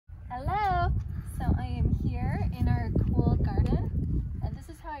Hello! So I am here in our cool garden, and this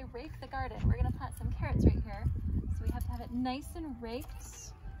is how I rake the garden. We're gonna plant some carrots right here. So we have to have it nice and raked,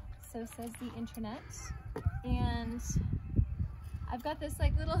 so says the internet. And I've got this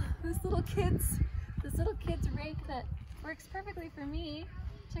this little kid's rake that works perfectly for me.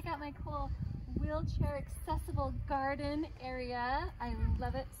 Check out my cool wheelchair accessible garden area. I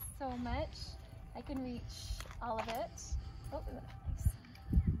love it so much. I can reach all of it. Oh, nice.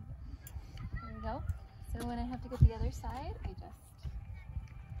 There we go. So when I have to go to the other side, I just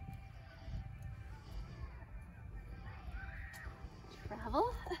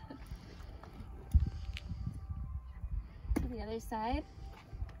travel to the other side.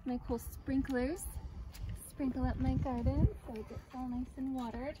 My cool sprinklers sprinkle up my garden so it gets all nice and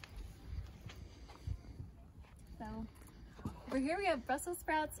watered. So over here we have Brussels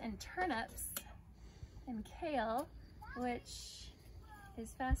sprouts and turnips and kale, which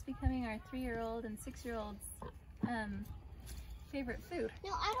is fast becoming our 3-year-old and 6-year-old's favorite food.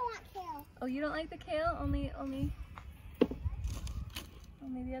 No, I don't want kale. Oh, you don't like the kale? Only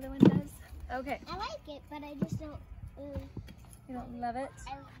the other one does? Okay. I like it, but I just don't. You don't love it?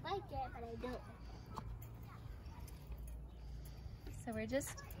 I like it, but I don't. So we're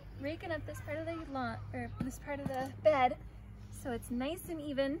just raking up this part of the lawn, or this part of the bed, so it's nice and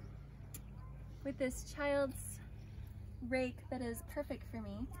even with this child's rake that is perfect for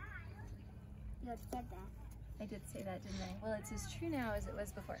me. You had said that. I did say that, didn't I? Well, it's as true now as it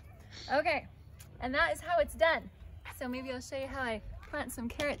was before. Okay, and that is how it's done. So maybe I'll show you how I plant some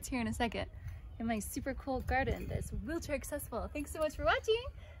carrots here in a second in my super cool garden that's wheelchair accessible. Thanks so much for watching,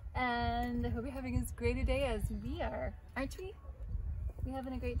 and I hope you're having as great a day as we are. Aren't we? We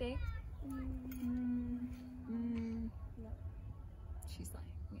having a great day? No. She's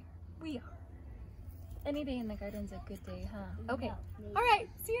lying. We are. Any day in the garden's a good day, huh? Okay. No, All right.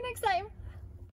 See you next time.